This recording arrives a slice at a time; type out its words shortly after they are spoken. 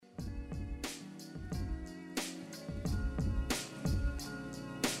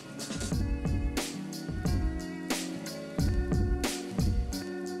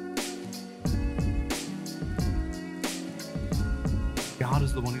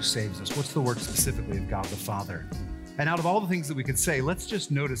is the one who saves us. What's the work specifically of God the Father? And out of all the things that we could say, let's just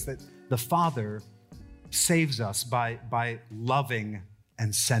notice that the Father saves us by loving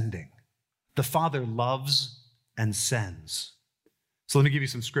and sending. The Father loves and sends. So let me give you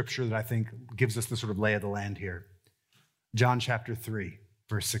some scripture that I think gives us the sort of lay of the land here. John chapter 3,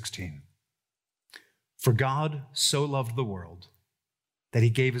 verse 16. For God so loved the world that he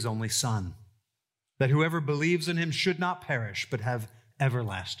gave his only Son, that whoever believes in him should not perish, but have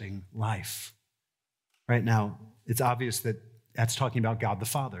everlasting life. Right now, it's obvious that that's talking about God the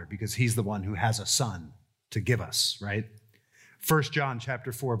Father, because he's the one who has a Son to give us, right? 1 John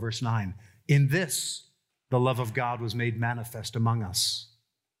chapter 4, verse 9. In this, the love of God was made manifest among us,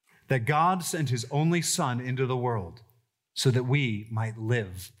 that God sent his only Son into the world so that we might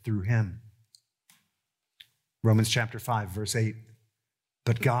live through him. Romans chapter 5, verse 8.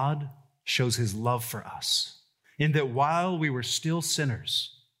 But God shows his love for us in that while we were still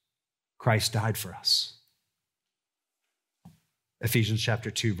sinners, Christ died for us. Ephesians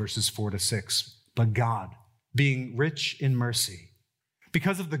chapter 2, verses 4 to 6. But God, being rich in mercy,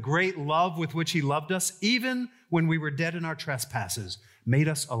 because of the great love with which he loved us, even when we were dead in our trespasses, made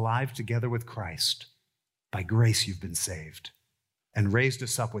us alive together with Christ. By grace you've been saved, and raised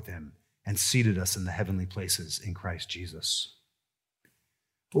us up with him, and seated us in the heavenly places in Christ Jesus.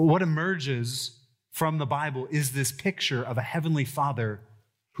 What emerges from the Bible is this picture of a heavenly Father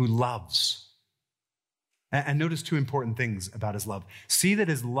who loves. And notice two important things about his love. See that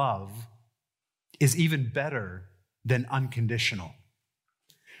his love is even better than unconditional.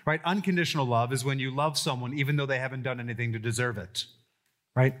 Right? Unconditional love is when you love someone even though they haven't done anything to deserve it.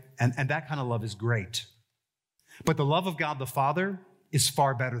 Right? And that kind of love is great. But the love of God the Father is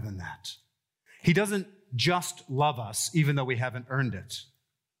far better than that. He doesn't just love us even though we haven't earned it.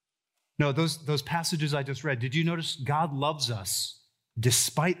 No, those passages I just read, did you notice God loves us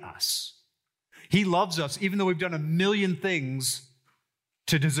despite us? He loves us even though we've done a million things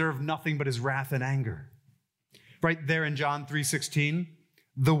to deserve nothing but his wrath and anger. Right there in John 3:16,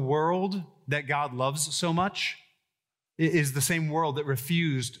 the world that God loves so much is the same world that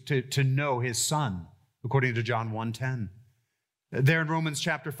refused to know his Son, according to John 1:10. There in Romans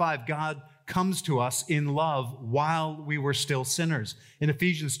chapter 5, God comes to us in love while we were still sinners. In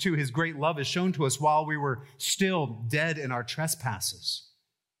Ephesians 2, his great love is shown to us while we were still dead in our trespasses.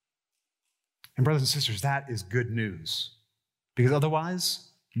 And brothers and sisters, that is good news, because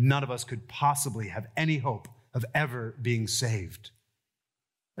otherwise, none of us could possibly have any hope of ever being saved.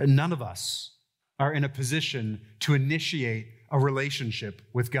 None of us are in a position to initiate a relationship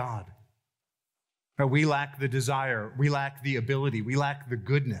with God. We lack the desire, we lack the ability, we lack the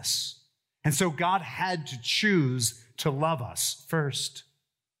goodness. And so God had to choose to love us first.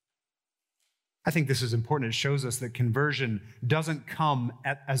 I think this is important. It shows us that conversion doesn't come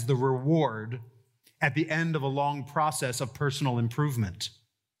as the reward at the end of a long process of personal improvement.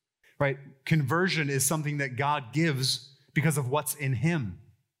 Right? Conversion is something that God gives because of what's in him.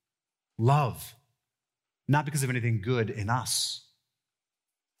 Love, not because of anything good in us.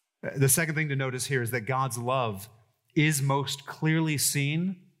 The second thing to notice here is that God's love is most clearly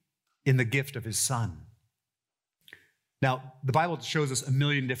seen in the gift of his Son. Now, the Bible shows us a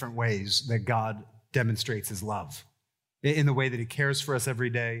million different ways that God demonstrates his love. In the way that he cares for us every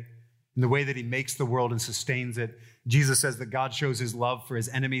day, in the way that he makes the world and sustains it. Jesus says that God shows his love for his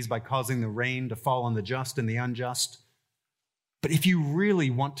enemies by causing the rain to fall on the just and the unjust. But if you really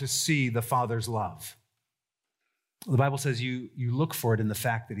want to see the Father's love, the Bible says you look for it in the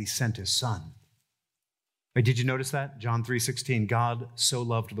fact that he sent his Son. Right, did you notice that? John 3:16, God so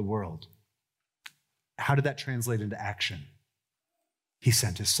loved the world. How did that translate into action? He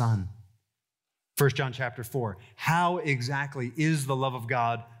sent his Son. 1 John chapter 4, how exactly is the love of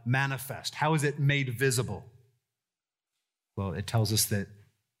God manifest? How is it made visible? Well, it tells us that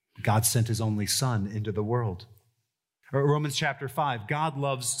God sent his only Son into the world. Or Romans chapter 5, God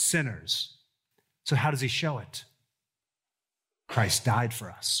loves sinners. So how does he show it? Christ died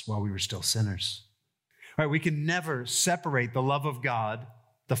for us while we were still sinners. Right, we can never separate the love of God,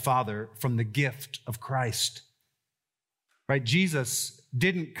 the Father, from the gift of Christ. Right, Jesus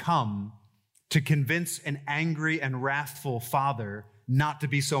didn't come to convince an angry and wrathful Father not to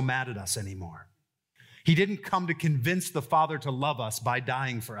be so mad at us anymore. He didn't come to convince the Father to love us by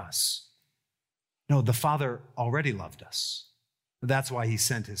dying for us. No, the Father already loved us. That's why he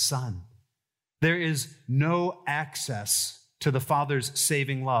sent his Son. There is no access to the Father's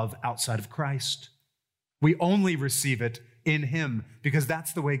saving love outside of Christ. We only receive it in him because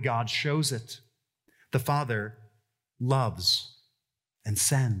that's the way God shows it. The Father loves and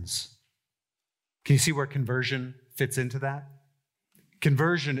sends. Can you see where conversion fits into that?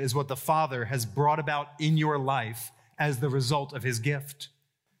 Conversion is what the Father has brought about in your life as the result of his gift.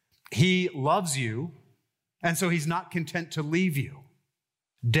 He loves you, and so he's not content to leave you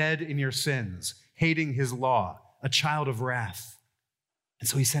dead in your sins, hating his law, a child of wrath. And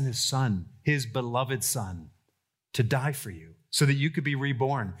so he sent his Son, his beloved Son, to die for you so that you could be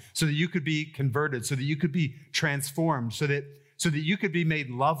reborn, so that you could be converted, so that you could be transformed, so that you could be made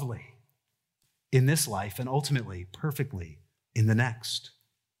lovely in this life and ultimately perfectly in the next.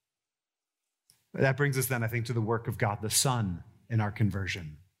 That brings us then, I think, to the work of God the Son in our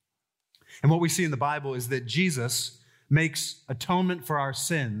conversion. And what we see in the Bible is that Jesus makes atonement for our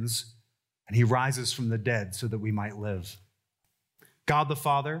sins, and he rises from the dead so that we might live. God the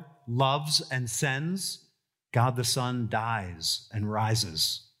Father loves and sends. God the Son dies and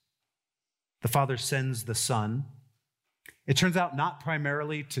rises. The Father sends the Son. It turns out not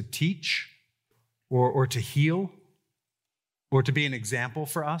primarily to teach or to heal or to be an example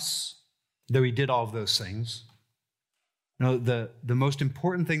for us, though he did all of those things. No, the most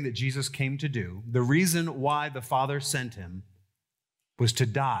important thing that Jesus came to do, the reason why the Father sent him, was to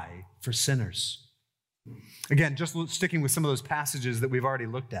die for sinners. Again, just sticking with some of those passages that we've already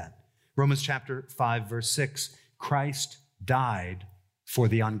looked at. Romans chapter 5, verse 6, Christ died for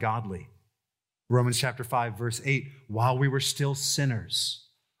the ungodly. Romans chapter 5, verse 8, while we were still sinners,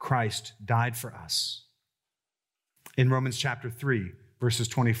 Christ died for us. In Romans chapter 3, verses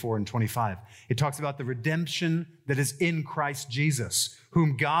 24 and 25, it talks about the redemption that is in Christ Jesus,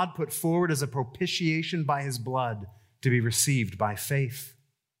 whom God put forward as a propitiation by his blood to be received by faith.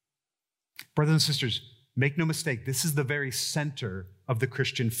 Brothers and sisters, make no mistake, this is the very center of the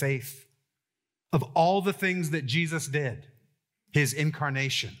Christian faith. Of all the things that Jesus did, his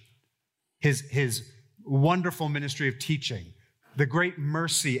incarnation, his wonderful ministry of teaching, the great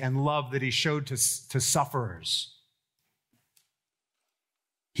mercy and love that he showed to sufferers,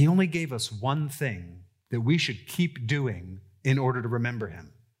 he only gave us one thing that we should keep doing in order to remember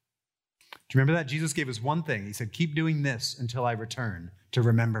him. Do you remember that? Jesus gave us one thing. He said, keep doing this until I return to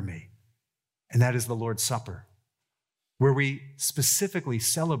remember me. And that is the Lord's Supper, where we specifically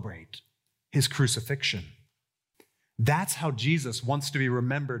celebrate his crucifixion. That's how Jesus wants to be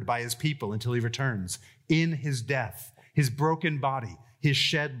remembered by his people until he returns, in his death, his broken body, his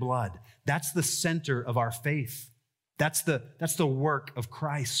shed blood. That's the center of our faith. That's the work of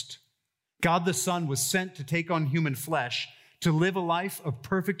Christ. God the Son was sent to take on human flesh, to live a life of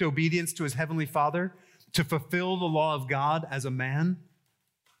perfect obedience to his heavenly Father, to fulfill the law of God as a man,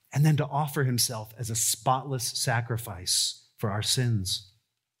 and then to offer himself as a spotless sacrifice for our sins.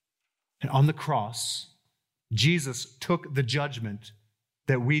 And on the cross, Jesus took the judgment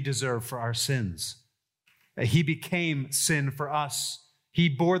that we deserve for our sins. He became sin for us. He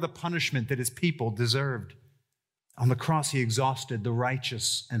bore the punishment that his people deserved. On the cross, he exhausted the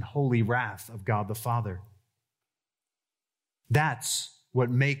righteous and holy wrath of God the Father. That's what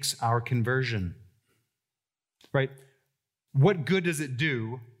makes our conversion, right? What good does it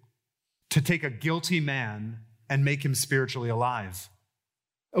do to take a guilty man and make him spiritually alive?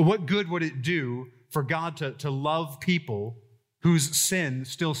 What good would it do for God to love people whose sin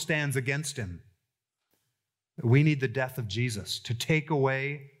still stands against him? We need the death of Jesus to take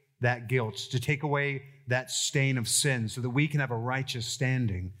away that guilt, to take away that stain of sin so that we can have a righteous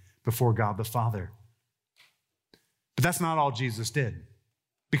standing before God the Father. But that's not all Jesus did,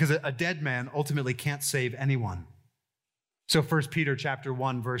 because a dead man ultimately can't save anyone. So 1 Peter chapter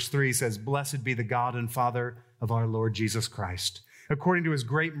 1, verse 3 says, "Blessed be the God and Father of our Lord Jesus Christ. According to his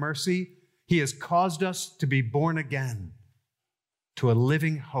great mercy, he has caused us to be born again to a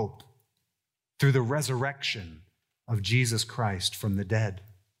living hope through the resurrection of Jesus Christ from the dead."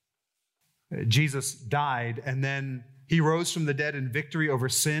 Jesus died, and then he rose from the dead in victory over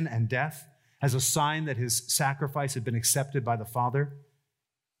sin and death as a sign that his sacrifice had been accepted by the Father.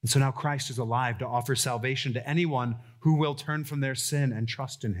 And so now Christ is alive to offer salvation to anyone who will turn from their sin and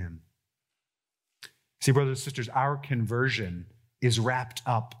trust in him. See, brothers and sisters, our conversion is wrapped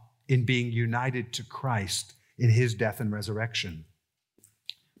up in being united to Christ in his death and resurrection.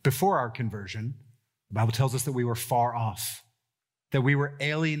 Before our conversion, the Bible tells us that we were far off, that we were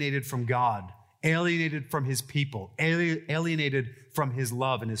alienated from God, alienated from his people, alienated from his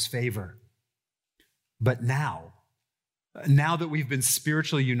love and his favor. But now that we've been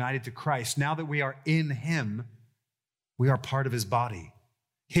spiritually united to Christ, now that we are in him, we are part of his body.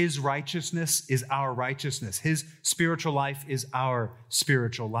 His righteousness is our righteousness. His spiritual life is our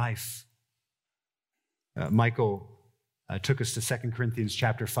spiritual life. Michael took us to 2 Corinthians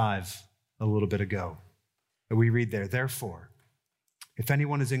chapter 5 a little bit ago. We read there, "Therefore, if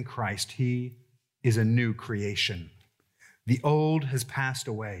anyone is in Christ, he is a new creation. The old has passed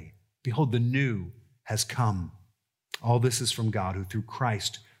away. Behold, the new has come. All this is from God, who through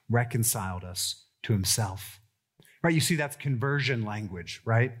Christ reconciled us to himself. Right? You see, that's conversion language,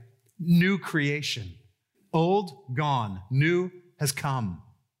 right? New creation. Old, gone. New has come.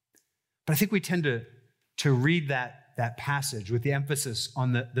 But I think we tend to read that passage with the emphasis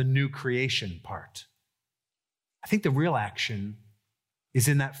on the new creation part. I think the real action is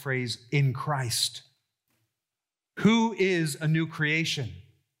in that phrase, in Christ. Who is a new creation?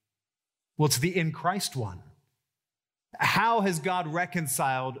 Well, it's the in Christ one. How has God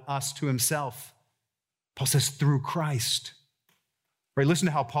reconciled us to himself? Paul says, through Christ. Right, listen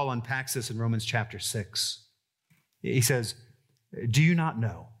to how Paul unpacks this in Romans chapter 6. He says, do you not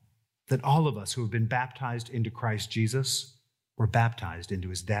know that all of us who have been baptized into Christ Jesus were baptized into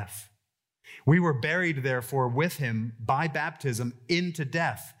his death? We were buried, therefore, with him by baptism into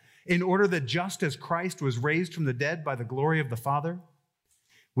death, in order that just as Christ was raised from the dead by the glory of the Father,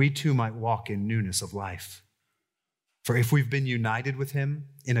 we too might walk in newness of life. For if we've been united with him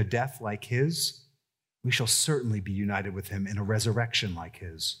in a death like his, we shall certainly be united with him in a resurrection like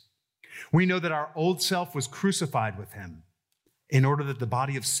his. We know that our old self was crucified with him in order that the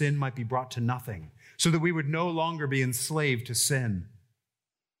body of sin might be brought to nothing, so that we would no longer be enslaved to sin.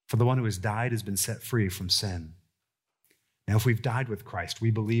 For the one who has died has been set free from sin. Now, if we've died with Christ,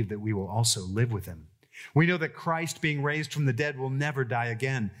 we believe that we will also live with him. We know that Christ, being raised from the dead, will never die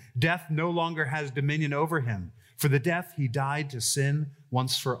again. Death no longer has dominion over him. For the death he died to sin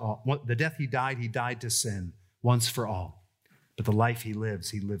once for all. The death he died to sin once for all. But the life he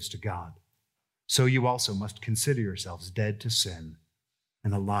lives to God. So you also must consider yourselves dead to sin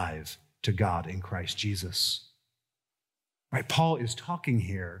and alive to God in Christ Jesus. Right? Paul is talking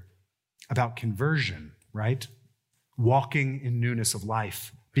here about conversion, right? Walking in newness of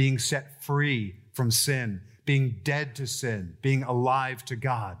life, being set free from sin, being dead to sin, being alive to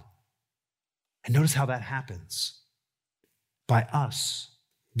God. And notice how that happens. By us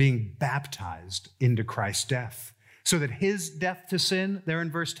being baptized into Christ's death, so that his death to sin, there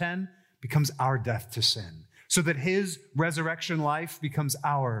in verse 10, becomes our death to sin, so that his resurrection life becomes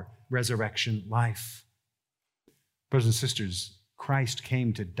our resurrection life. Brothers and sisters, Christ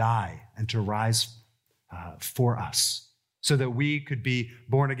came to die and to rise for us, so that we could be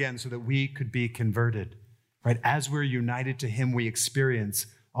born again, so that we could be converted. Right? As we're united to him, we experience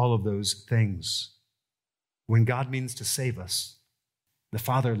all of those things. When God means to save us, the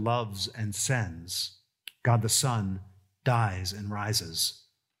Father loves and sends. God the Son dies and rises.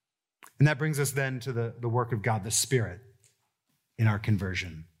 And that brings us then to the work of God the Spirit in our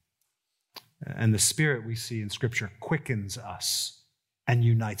conversion. And the Spirit, we see in Scripture, quickens us and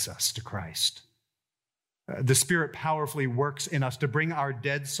unites us to Christ. The Spirit powerfully works in us to bring our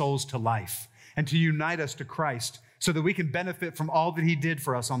dead souls to life and to unite us to Christ so that we can benefit from all that he did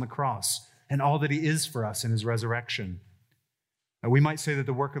for us on the cross and all that he is for us in his resurrection. We might say that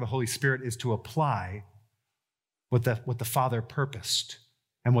the work of the Holy Spirit is to apply what the Father purposed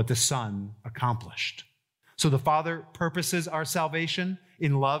and what the Son accomplished. So the Father purposes our salvation.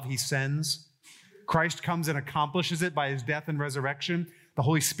 In love, he sends. Christ comes and accomplishes it by his death and resurrection. The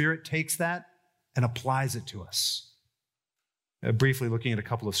Holy Spirit takes that and applies it to us. Briefly looking at a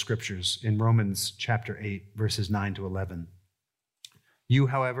couple of scriptures in Romans chapter 8, verses 9 to 11. You,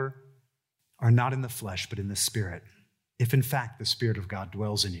 however, are not in the flesh, but in the Spirit, if in fact the Spirit of God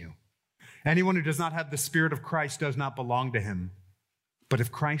dwells in you. Anyone who does not have the Spirit of Christ does not belong to him. But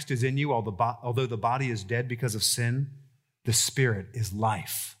if Christ is in you, although the body is dead because of sin, the Spirit is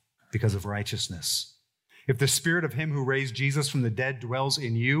life because of righteousness. If the Spirit of him who raised Jesus from the dead dwells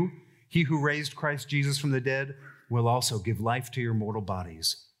in you, he who raised Christ Jesus from the dead will also give life to your mortal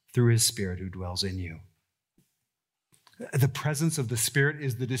bodies through his Spirit who dwells in you. The presence of the Spirit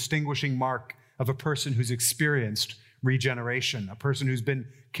is the distinguishing mark of a person who's experienced regeneration, a person who's been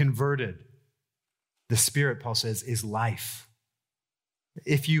converted. The Spirit, Paul says, is life.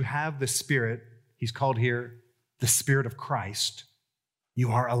 If you have the Spirit, he's called here the Spirit of Christ,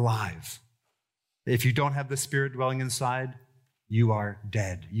 you are alive. If you don't have the Spirit dwelling inside, you are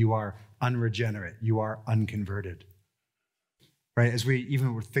dead. You are unregenerate. You are unconverted. Right? As we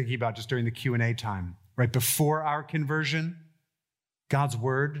even were thinking about just during the Q&A time, right before our conversion, God's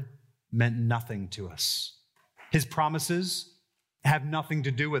word meant nothing to us. His promises have nothing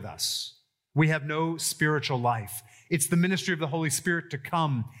to do with us. We have no spiritual life. It's the ministry of the Holy Spirit to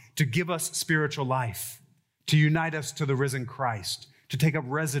come, to give us spiritual life, to unite us to the risen Christ, to take up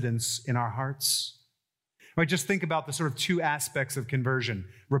residence in our hearts. Right? Just think about the sort of two aspects of conversion,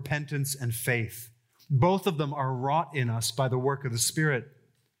 repentance and faith. Both of them are wrought in us by the work of the Spirit.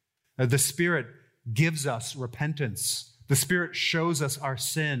 The Spirit gives us repentance The Spirit shows us our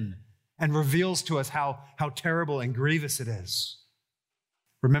sin and reveals to us how terrible and grievous it is.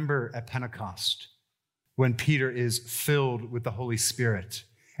 Remember at Pentecost, when Peter is filled with the Holy Spirit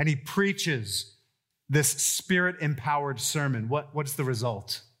and he preaches this Spirit-empowered sermon. What's the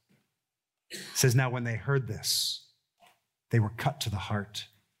result? It says, now when they heard this, they were cut to the heart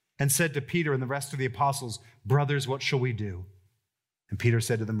and said to Peter and the rest of the apostles, brothers, what shall we do? And Peter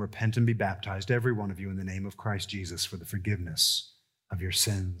said to them, repent and be baptized, every one of you, in the name of Christ Jesus for the forgiveness of your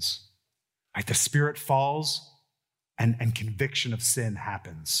sins. Right, the Spirit falls and conviction of sin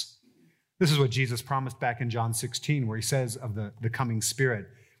happens. This is what Jesus promised back in John 16, where he says of the coming Spirit,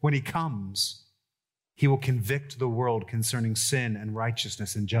 when he comes, he will convict the world concerning sin and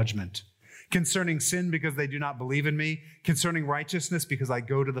righteousness and judgment. Concerning sin because they do not believe in me, concerning righteousness because I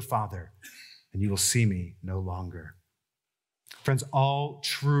go to the Father, and you will see me no longer. Friends, all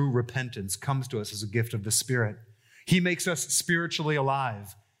true repentance comes to us as a gift of the Spirit. He makes us spiritually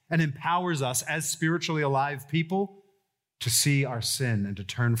alive and empowers us as spiritually alive people to see our sin and to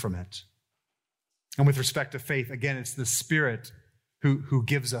turn from it. And with respect to faith, again, it's the Spirit who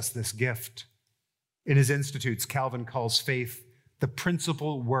gives us this gift. In his Institutes, Calvin calls faith the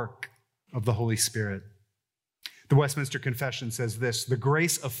principal work of the Holy Spirit. The Westminster Confession says this, the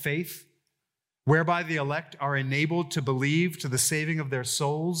grace of faith, whereby the elect are enabled to believe to the saving of their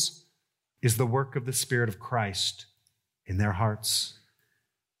souls, is the work of the Spirit of Christ in their hearts.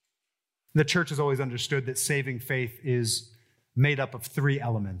 The church has always understood that saving faith is made up of three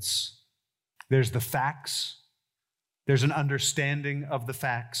elements. There's the facts, there's an understanding of the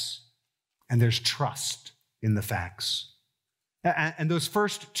facts, and there's trust in the facts. And those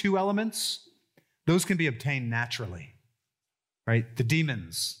first two elements, those can be obtained naturally, right? The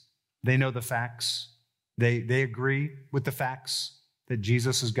demons, they know the facts. They agree with the facts that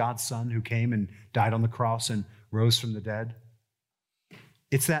Jesus is God's Son who came and died on the cross and rose from the dead.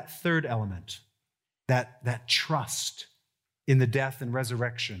 It's that third element, that trust in the death and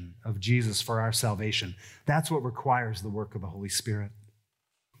resurrection of Jesus for our salvation. That's what requires the work of the Holy Spirit.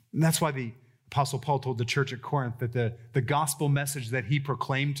 And that's why the Apostle Paul told the church at Corinth that the gospel message that he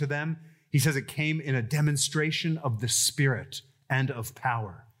proclaimed to them, he says it came in a demonstration of the Spirit and of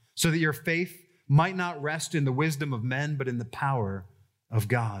power, so that your faith might not rest in the wisdom of men, but in the power of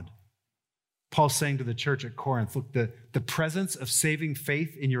God. Paul's saying to the church at Corinth, look, the presence of saving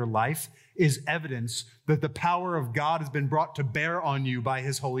faith in your life is evidence that the power of God has been brought to bear on you by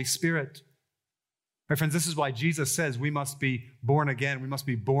his Holy Spirit. My friends, this is why Jesus says we must be born again. We must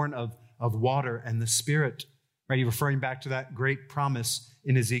be born of water and the Spirit. Right? He's referring back to that great promise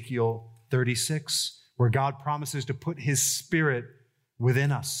in Ezekiel 36, where God promises to put his Spirit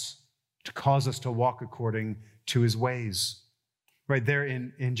within us to cause us to walk according to his ways. Right there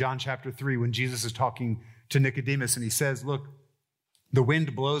in John chapter 3, when Jesus is talking to Nicodemus and he says, look, the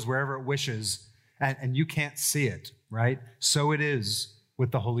wind blows wherever it wishes and you can't see it, right? So it is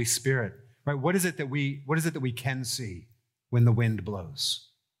with the Holy Spirit, right? What is it that we can see when the wind blows?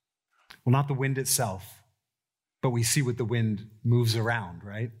 Well, not the wind itself, but we see what the wind moves around,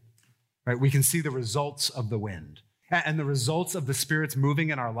 right? Right? We can see the results of the wind. And the results of the Spirit's moving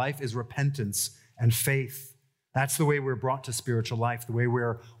in our life is repentance and faith. That's the way we're brought to spiritual life, the way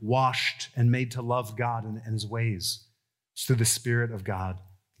we're washed and made to love God and his ways. It's through the Spirit of God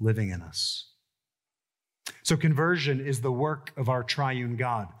living in us. So conversion is the work of our triune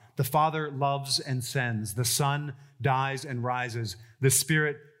God. The Father loves and sends. The Son dies and rises. The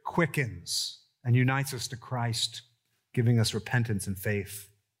Spirit quickens and unites us to Christ, giving us repentance and faith.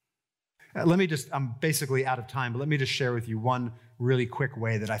 I'm basically out of time, but let me just share with you one really quick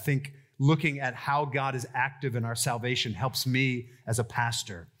way that I think looking at how God is active in our salvation helps me as a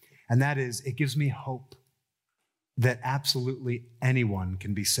pastor. And that is, it gives me hope that absolutely anyone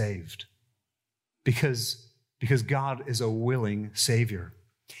can be saved because God is a willing Savior.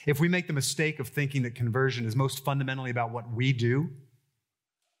 If we make the mistake of thinking that conversion is most fundamentally about what we do,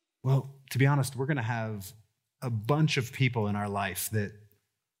 well, to be honest, we're going to have a bunch of people in our life that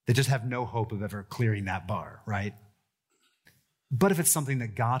just have no hope of ever clearing that bar, right? But if it's something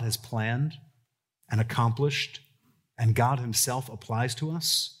that God has planned and accomplished and God himself applies to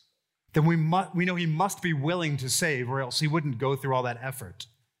us, then we know he must be willing to save, or else he wouldn't go through all that effort.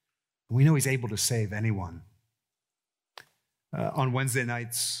 We know he's able to save anyone. On Wednesday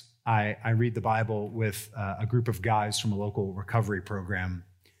nights, I read the Bible with a group of guys from a local recovery program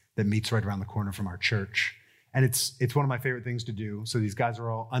that meets right around the corner from our church. And it's one of my favorite things to do. So these guys are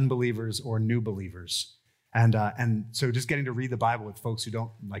all unbelievers or new believers. And so just getting to read the Bible with folks who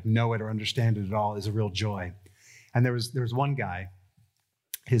don't know it or understand it at all is a real joy. And there was one guy,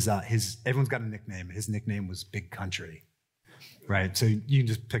 everyone's got a nickname. His nickname was Big Country. right? So you can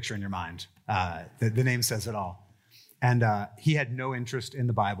just picture in your mind. The name says it all. And he had no interest in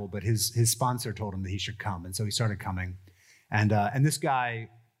the Bible, but his sponsor told him that he should come. And so he started coming. And this guy,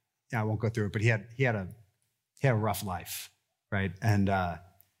 I won't go through it, but he had a rough life, right? And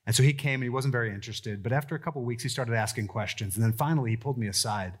so he came and he wasn't very interested. But after a couple of weeks, he started asking questions. And then finally he pulled me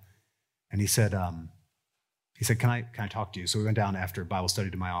aside and he said, can I talk to you? So we went down after Bible study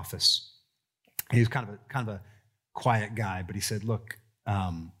to my office. And he was kind of a quiet guy, but he said, look,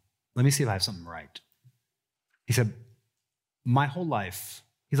 let me see if I have something right. He said, my whole life,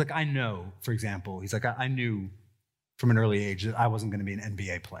 he's like, I know, for example, he's like, I knew from an early age that I wasn't going to be an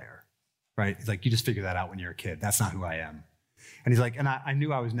NBA player, right? He's like, you just figure that out when you're a kid. That's not who I am. And he's like, and I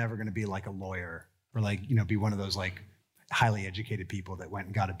knew I was never going to be like a lawyer or like, be one of those like highly educated people that went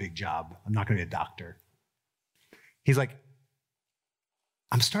and got a big job. I'm not going to be a doctor. He's like,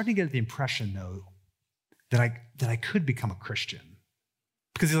 I'm starting to get the impression though, that I could become a Christian.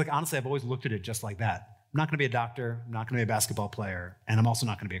 Because he's like, honestly, I've always looked at it just like that. I'm not going to be a doctor. I'm not going to be a basketball player. And I'm also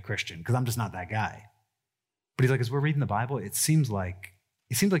not going to be a Christian because I'm just not that guy. But he's like, as we're reading the Bible, it seems like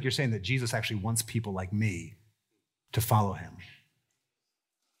you're saying that Jesus actually wants people like me to follow him.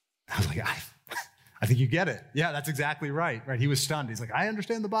 I was like, I think you get it. Yeah, that's exactly right. Right? He was stunned. He's like, I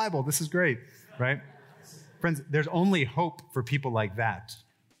understand the Bible. This is great. Right? Friends, there's only hope for people like that.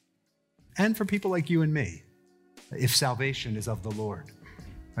 And for people like you and me. If salvation is of the Lord.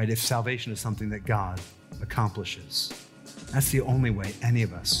 Right? If salvation is something that God accomplishes. That's the only way any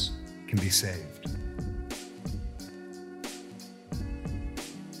of us can be saved.